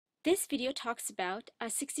This video talks about a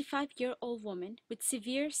 65-year-old woman with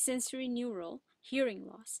severe sensory neural hearing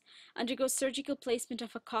loss undergoes surgical placement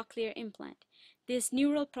of a cochlear implant. This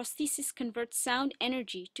neural prosthesis converts sound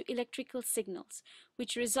energy to electrical signals,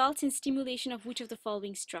 which results in stimulation of which of the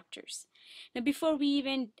following structures? Now, before we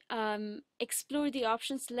even explore the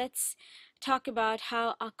options, let's talk about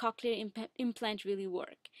how a cochlear implant really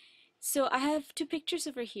works. So I have two pictures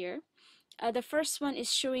over here. The first one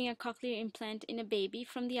is showing a cochlear implant in a baby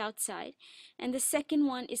from the outside, and the second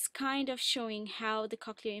one is kind of showing how the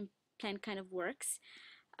cochlear implant kind of works.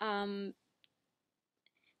 Going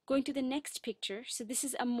to the next picture, so this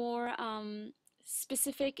is a more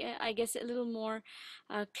specific, I guess a little more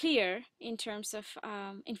clear in terms of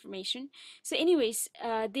information. So anyways,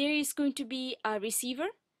 there is going to be a receiver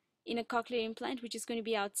in a cochlear implant, which is going to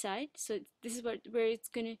be outside. So this is where it's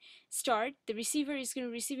going to start. The receiver is going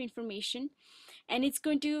to receive information, and it's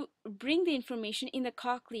going to bring the information in the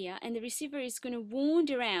cochlea, and the receiver is going to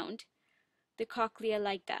wound around the cochlea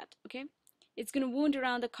like that. Okay, it's going to wound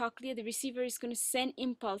around the cochlea. The receiver is going to send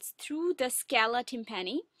impulse through the scala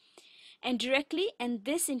tympani and directly, and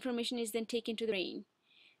this information is then taken to the brain.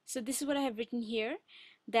 So this is what I have written here,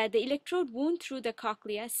 that the electrode wound through the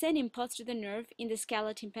cochlea send impulse to the nerve in the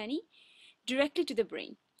scala tympani directly to the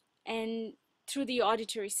brain and through the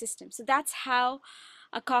auditory system. So that's how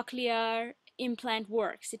a cochlear implant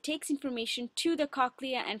works. It takes information to the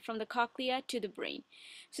cochlea and from the cochlea to the brain.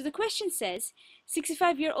 So the question says,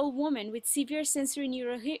 65-year-old woman with severe sensory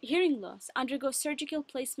neural hearing loss undergoes surgical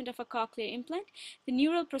placement of a cochlear implant. The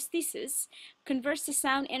neural prosthesis converts the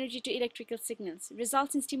sound energy to electrical signals,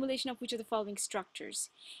 results in stimulation of which of the following structures?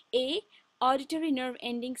 A. Auditory nerve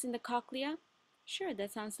endings in the cochlea. Sure,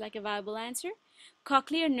 that sounds like a viable answer.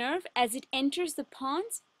 Cochlear nerve as it enters the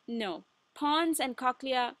pons? No. Pons and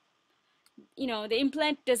cochlea, the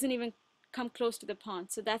implant doesn't even come close to the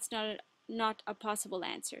pons, so that's not a possible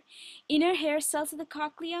answer. Inner hair cells of the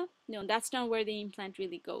cochlea? No, that's not where the implant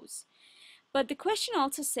really goes. But the question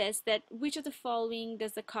also says that which of the following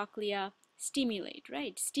does the cochlea stimulate,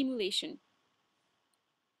 right? Stimulation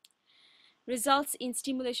results in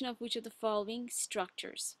stimulation of which of the following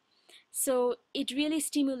structures? So it really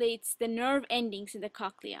stimulates the nerve endings in the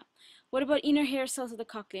cochlea. What about inner hair cells of the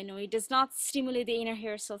cochlea? No, it does not stimulate the inner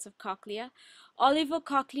hair cells of cochlea.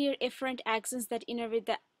 Olivocochlear efferent axons that innervate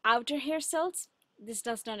the outer hair cells? This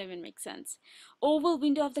does not even make sense. Oval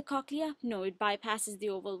window of the cochlea? No, it bypasses the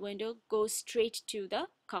oval window, goes straight to the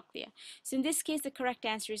cochlea. So in this case, the correct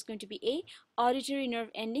answer is going to be A, auditory nerve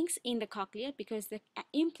endings in the cochlea, because the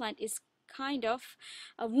implant is kind of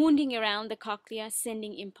wounding around the cochlea,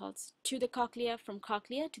 sending impulse to the cochlea, from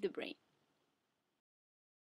cochlea to the brain.